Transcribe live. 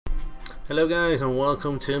Hello guys and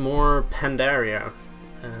welcome to more Pandaria.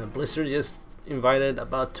 Blizzard just invited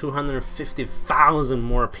about 250,000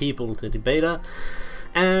 more people to the beta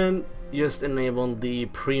and just enabled the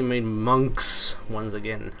Premade monks once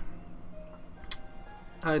again.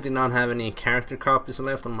 I did not have any character copies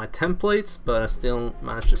left on my templates, but I still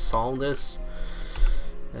managed to solve this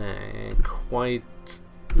quite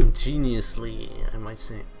ingeniously, I might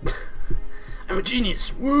say. I'm a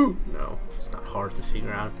genius! Woo! No, it's not hard to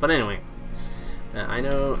figure out. But anyway, I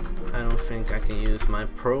don't think I can use my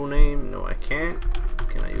pro name. No, I can't.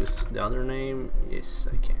 Can I use the other name? Yes,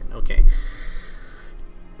 I can. Okay.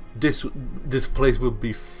 This place will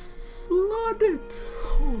be flooded.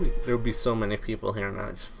 Holy, there'll be so many people here now.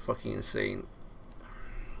 It's fucking insane.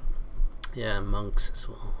 Yeah, monks as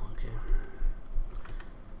well. Okay.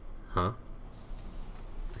 Huh?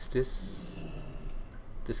 Is this?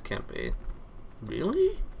 This can't be it.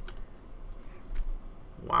 Really?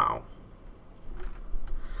 Wow.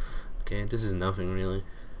 Okay, this is nothing really.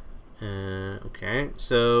 Okay,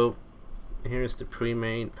 so here's the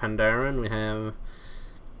pre-made Pandaren. We have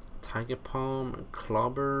Tiger Palm and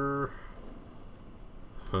Clobber.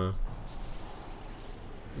 Huh.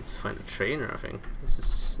 Need to find a trainer, I think. This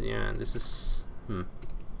is, yeah, this is,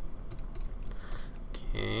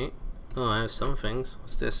 Okay. Oh, I have some things.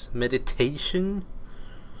 What's this? Meditation?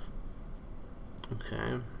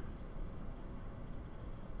 Okay.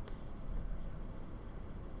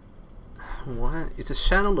 What? It's a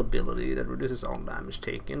channel ability that reduces all damage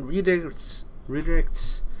taken,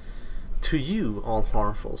 redirects to you all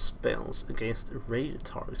harmful spells against raid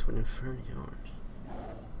targets within 30 yards.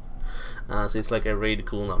 So it's like a raid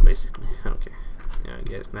cooldown basically. Okay. Yeah, I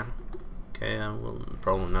get it now. Okay, I will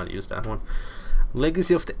probably not use that one.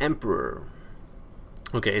 Legacy of the Emperor.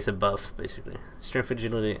 Okay, it's a buff basically. Strength,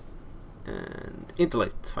 agility, and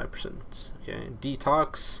intellect 5%. Okay,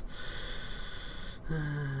 detox.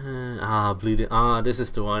 Bleeding. This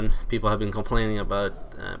is the one people have been complaining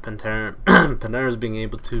about. Pandaras being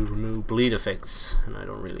able to remove bleed effects, and I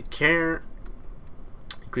don't really care.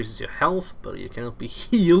 Increases your health, but you cannot be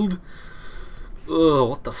healed. Oh,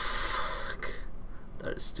 what the fuck?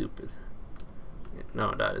 That is stupid.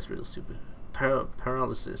 No, that is real stupid.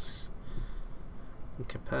 Paralysis.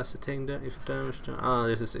 Incapacitating that if damage done.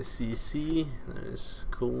 This is a CC. That is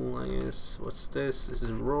cool, I guess. What's this? This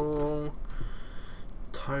is roll.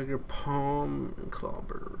 Tiger Palm and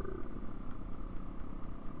Clobber.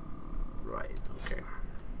 Right, okay.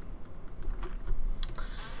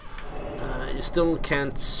 You still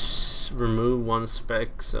can't remove one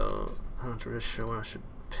spec, so I'm not really sure what I should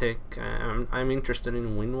pick. I'm interested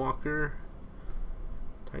in Windwalker.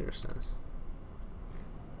 Tiger Stance.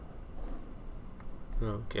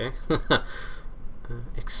 Okay.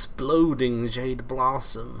 Exploding Jade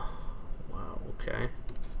Blossom. Wow, okay.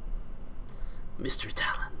 Mr.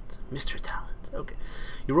 Talent. Mr. Talent. Okay.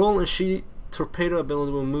 Your roll and she torpedo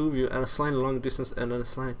ability will move you at a slightly longer distance and at a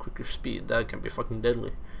slightly quicker speed. That can be fucking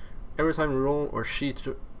deadly. Every time you roll or she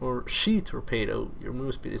torpedo, your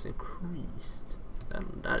move speed is increased.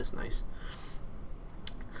 That is nice.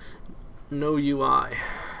 No UI.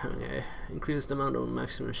 Okay. Increases the amount of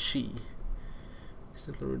maximum she.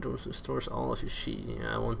 Instantly restores all of your she.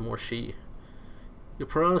 Yeah, I want more she. Your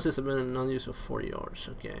paralysis has been non-used for 40 yards.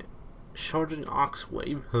 Okay. Charging Ox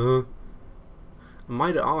Wave. Huh? A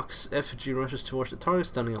mighty ox effigy rushes towards the target,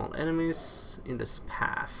 stunning all enemies in this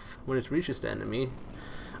path. When it reaches the enemy,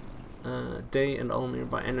 they and all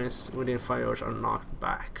nearby enemies within 5 yards are knocked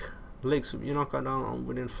back. Legs, you knock down on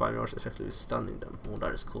within 5 yards, effectively stunning them. Oh,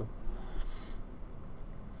 that is cool.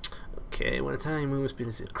 Okay, when the time movement speed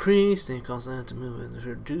is increased, then you cause them to move at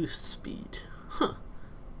reduced speed. Huh.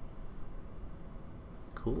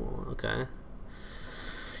 Cool, okay.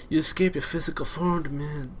 You escape your physical form,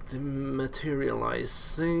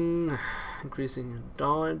 dematerializing, increasing your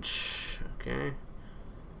dodge. Okay.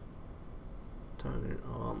 Target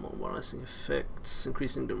mobilizing effects,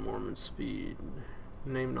 increasing the movement speed.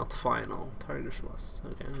 Name not final. Target's lost.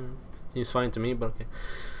 Okay. Seems fine to me, but okay.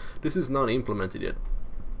 This is not implemented yet.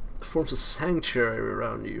 It forms a sanctuary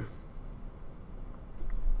around you.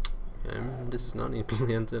 This is not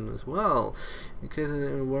implemented as well. In case of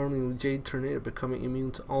a warning, Jade Tornado becoming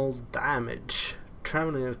immune to all damage,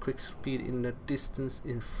 traveling at a quick speed in the distance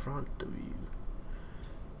in front of you.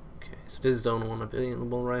 Okay, so this is the only one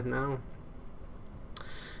available right now.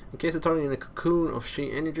 In case of target in a cocoon of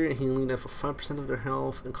she energy, healing them for 5% of their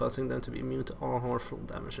health and causing them to be immune to all harmful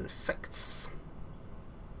damage and effects.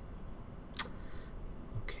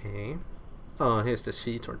 Okay. Oh, here's the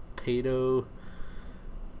she torpedo.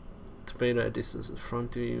 Tomato at distance in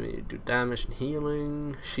front of you, you do damage and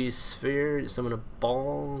healing. She's sphere, you summon a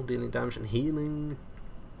ball, dealing damage and healing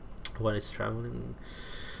while it's traveling.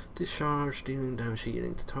 Discharge, dealing damage,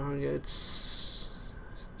 healing to targets.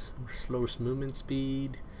 Slows movement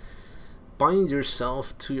speed. Bind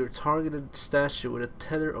yourself to your targeted statue with a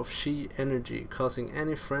tether of Shi energy, causing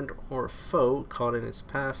any friend or foe caught in its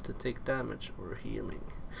path to take damage or healing.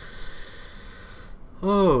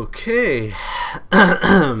 Okay.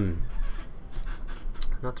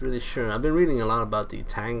 Not really sure. I've been reading a lot about the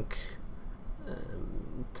tank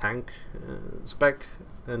spec,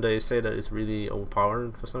 and they say that it's really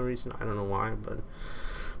overpowered for some reason. I don't know why, but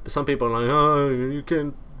some people are like, oh, you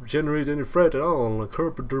can't generate any threat at all, like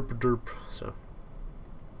herp derp derp. So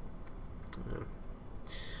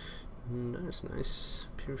that's nice.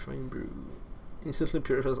 Purifying brew instantly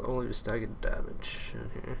purifies all your staggered damage.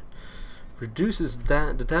 Here reduces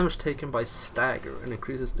the damage taken by stagger and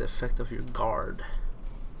increases the effect of your guard.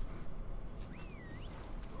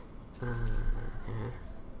 Yeah.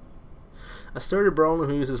 A sturdy brawler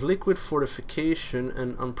who uses liquid fortification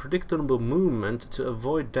and unpredictable movement to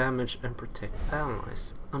avoid damage and protect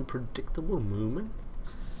allies. Unpredictable movement?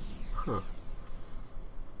 Huh.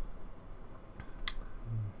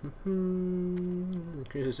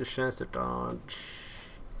 Increases your chance to dodge.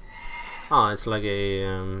 Ah, it's like a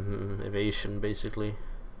evasion basically.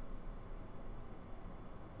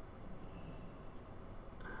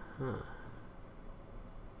 Huh.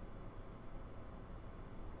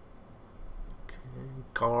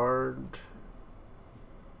 Guard.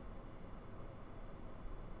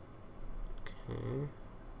 Okay.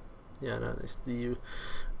 Yeah, that is the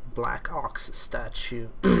Black Ox statue.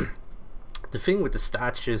 The thing with the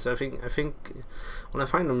statues, I think when I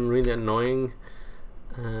find them really annoying,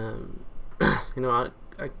 you know,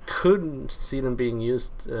 I couldn't see them being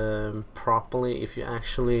used properly if you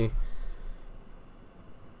actually,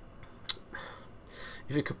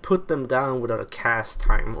 if you could put them down without a cast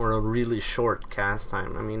time or a really short cast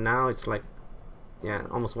time. I mean, now it's like, yeah,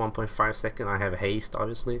 almost 1.5 seconds. I have haste,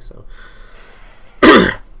 obviously, so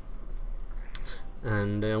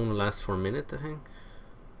and they only last for a minute, I think.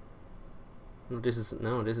 No, this is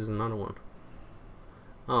another one.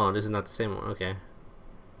 Oh, this is not the same one. Okay,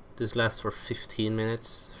 this lasts for 15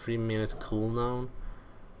 minutes, 3 minutes cooldown.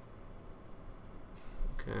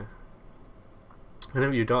 Okay.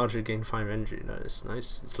 Whenever you dodge, you gain 5 energy. That is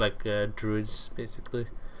nice. It's like druids, basically.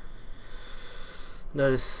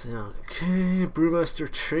 That is, yeah, okay. Brewmaster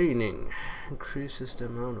training increases the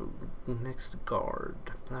amount of next guard.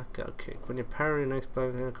 Blackout kick. When you parry, your next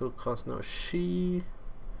blackout kick costs no Shi.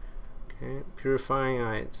 Okay. Purifying.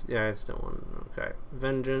 It's the one. Okay.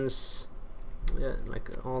 Vengeance. Yeah, like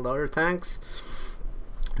all the other tanks.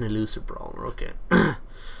 And Elusive Brawler. Okay.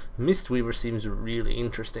 Mistweaver seems really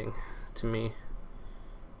interesting to me.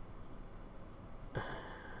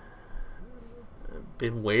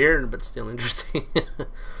 Bit weird, but still interesting.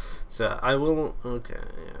 So I will. Okay,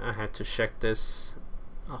 I had to check this.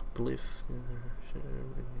 Uplift,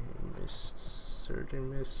 mists, surging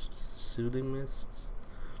mists, soothing mists.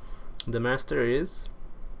 The master is.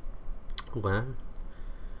 Well.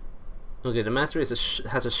 Okay, the master is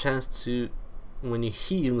has a chance to, when you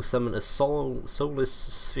heal, summon a soulless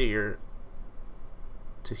sphere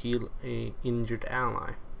to heal a injured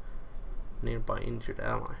ally, nearby injured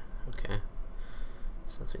ally. Okay.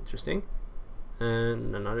 Sounds interesting.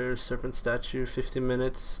 And another serpent statue, 15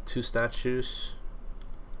 minutes, 2 statues.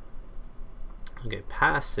 Okay,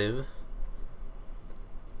 passive.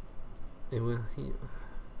 It will heal.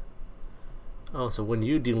 Oh, so when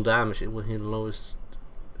you deal damage, it will heal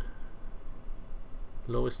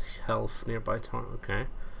lowest health nearby target. Okay.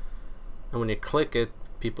 And when you click it,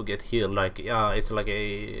 people get healed. Like, yeah, it's like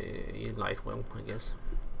a light well, I guess.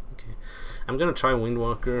 Okay. I'm gonna try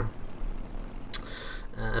Windwalker.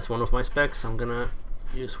 As one of my specs. I'm gonna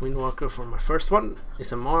use Windwalker for my first one.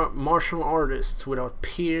 It's a martial artist without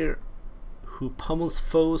peer who pummels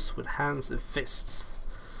foes with hands and fists.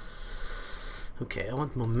 Okay, I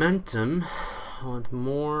want momentum. I want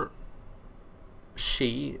more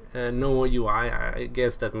Shi. No UI. I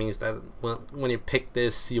guess that means that, well, when you pick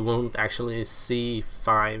this, you won't actually see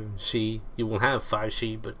 5 Shi. You will have 5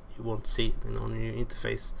 Shi, but you won't see it on your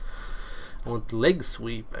interface. I want leg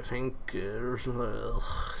sweep, I think. Yeah,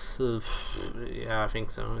 I think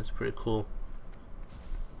so. It's pretty cool.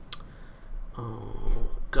 Oh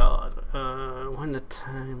god. When the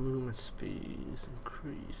time movement speed is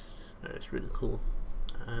increased. That's really cool.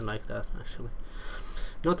 I like that, actually.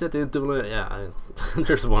 Not that they do it. Yeah,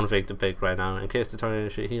 there's one thing to pick right now. In case the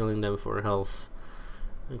target is healing them for health.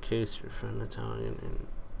 In case your friend Italian in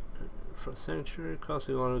for sanctuary,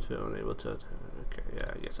 causing one to be unable to attack. Okay,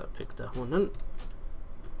 yeah, I guess I picked that one then.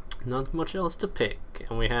 Not much else to pick,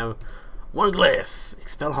 and we have one glyph,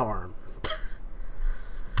 expel harm.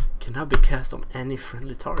 Cannot be cast on any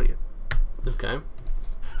friendly target. Okay,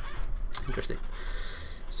 interesting.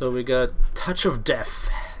 So we got touch of death.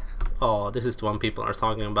 Oh, this is the one people are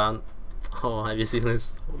talking about. Oh, have you seen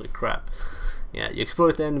this? Holy crap. Yeah, you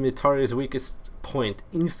exploit the enemy target's weakest point,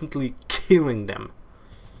 instantly killing them.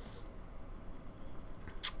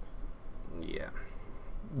 Yeah.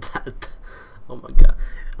 That. Oh my god.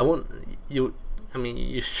 I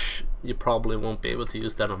mean, you probably won't be able to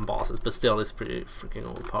use that on bosses, but still, it's pretty freaking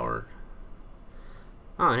overpowered.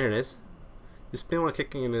 Ah, here it is. You spin while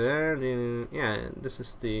kicking in the air. Yeah, this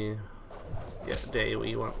is the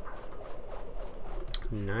AoE one.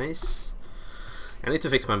 Nice. I need to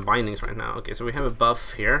fix my bindings right now. Okay, so we have a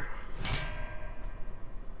buff here.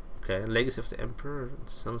 Okay, Legacy of the Emperor.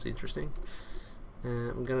 Sounds interesting.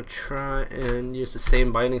 I'm gonna try and use the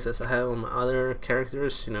same bindings as I have on my other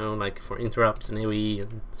characters, you know, like for interrupts and AoE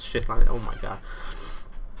and shit like that. Oh my god.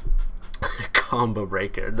 Combo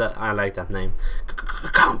Breaker. That, I like that name.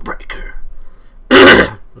 Combo Breaker.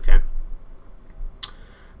 Okay.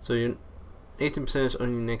 So you 18%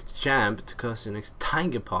 on your next jab to cast your next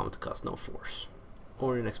Tiger Palm to cast no force.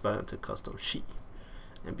 Or your next battle to cast no chi.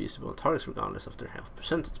 And be usable on targets regardless of their health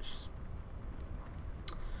percentages.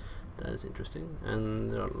 That is interesting.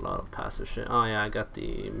 And there are a lot of passive shit. Oh yeah, I got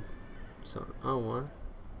the... So, oh what?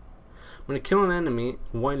 When you kill an enemy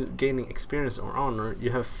while gaining experience or honor, you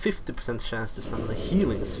have 50% chance to summon a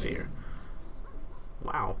healing sphere.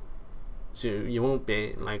 Wow. So you won't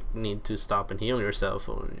be like need to stop and heal yourself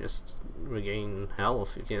or just regain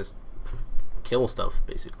health. You can just kill stuff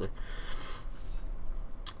basically.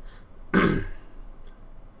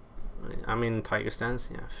 I mean Tiger Stance,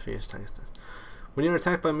 yeah, fierce Tiger Stance. When you're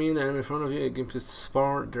attacked by a melee enemy in front of you, you can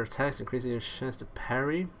spar their attacks, increasing your chance to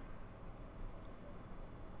parry.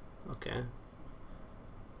 Okay.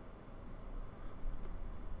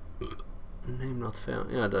 Name not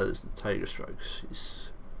found. Yeah, that is the Tiger Strikes. Jeez.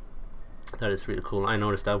 That is really cool. I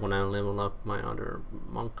noticed that when I level up my other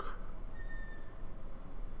monk.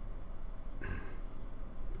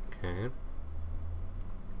 Okay.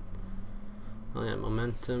 Oh yeah,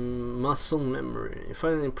 momentum, muscle memory. If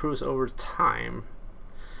it improves over time,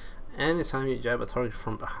 anytime you jab a target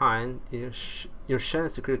from behind, your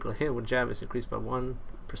chance to critical hit with jab is increased by 1%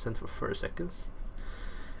 for 30 seconds.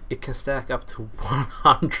 It can stack up to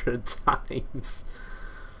 100 times.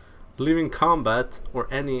 Leaving combat or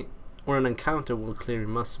an encounter will clear your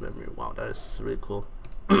muscle memory. Wow, that is really cool.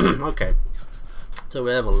 Okay, so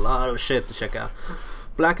we have a lot of shit to check out.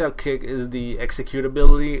 Blackout Kick is the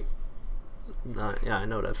executability. Yeah, I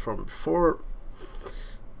know that from before.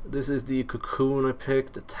 This is the cocoon I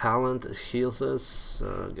picked, the talent that heals us.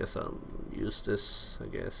 I guess I'll use this, I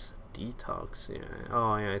guess. Detox, yeah.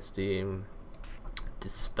 Oh yeah, it's the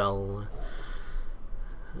dispel.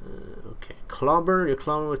 Okay, clobber. You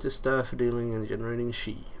clobber with your staff, dealing and generating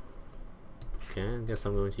chi. Okay, I guess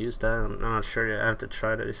I'm going to use that. I'm not sure yet. I have to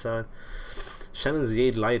try to decide. Shannon's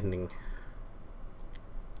Jade Lightning.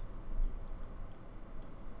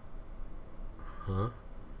 Huh?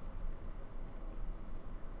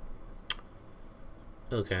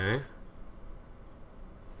 Okay.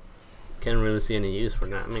 Can't really see any use for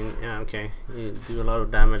that. I mean, yeah, okay. You do a lot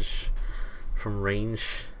of damage from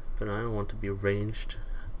range, but I don't want to be ranged.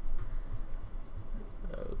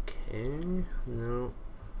 Okay. No.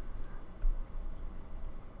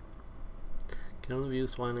 Can only be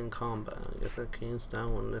used while in combat. I guess I can use that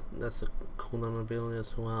one. That's a cooldown ability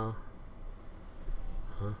as well.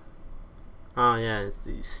 Huh? Oh yeah, it's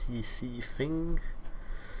the CC thing.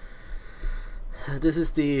 This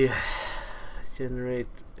is the generate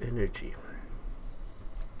energy.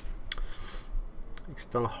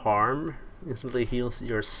 Expel harm. Instantly heals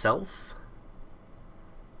yourself.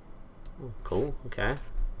 Oh, cool, okay.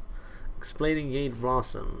 Exploding Jade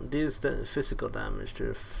Blossom. Deals the physical damage to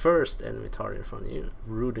the first enemy target in front of you,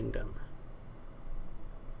 rooting them.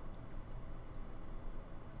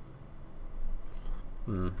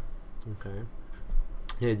 Okay.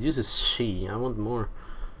 Yeah, it uses she. I want more.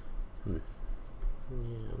 Yeah,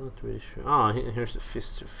 I'm not really sure. Oh, here's the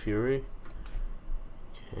Fists of Fury.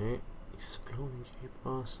 Okay. Exploding Jade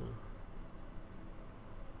Blossom.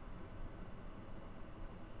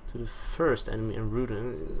 To the first enemy and root.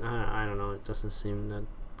 I don't know, it doesn't seem that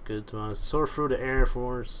good to us. Soar through the air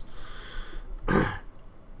force.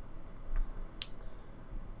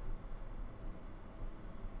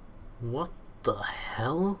 What the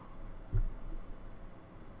hell?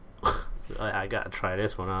 I gotta try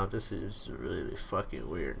this one out. This is really fucking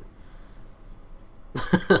weird.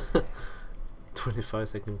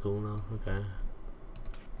 25-second cooldown. Okay.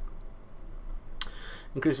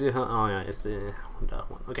 Increases your health. Oh yeah, it's the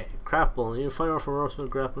that one. Okay, grapple. You fire off a rope with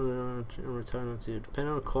grapple and return to you.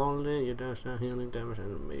 Depending on quality, your dash down healing damage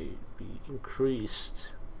and may be increased.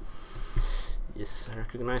 Yes, I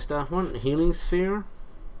recognize that one. Healing sphere.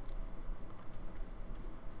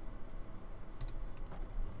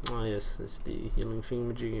 Oh yes, it's the healing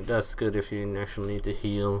thingamajig. That's good if you actually need to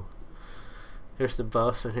heal. Here's the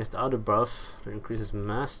buff, and here's the other buff that increases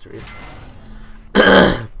mastery.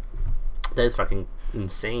 That is fucking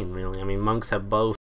insane, really. I mean, monks have both.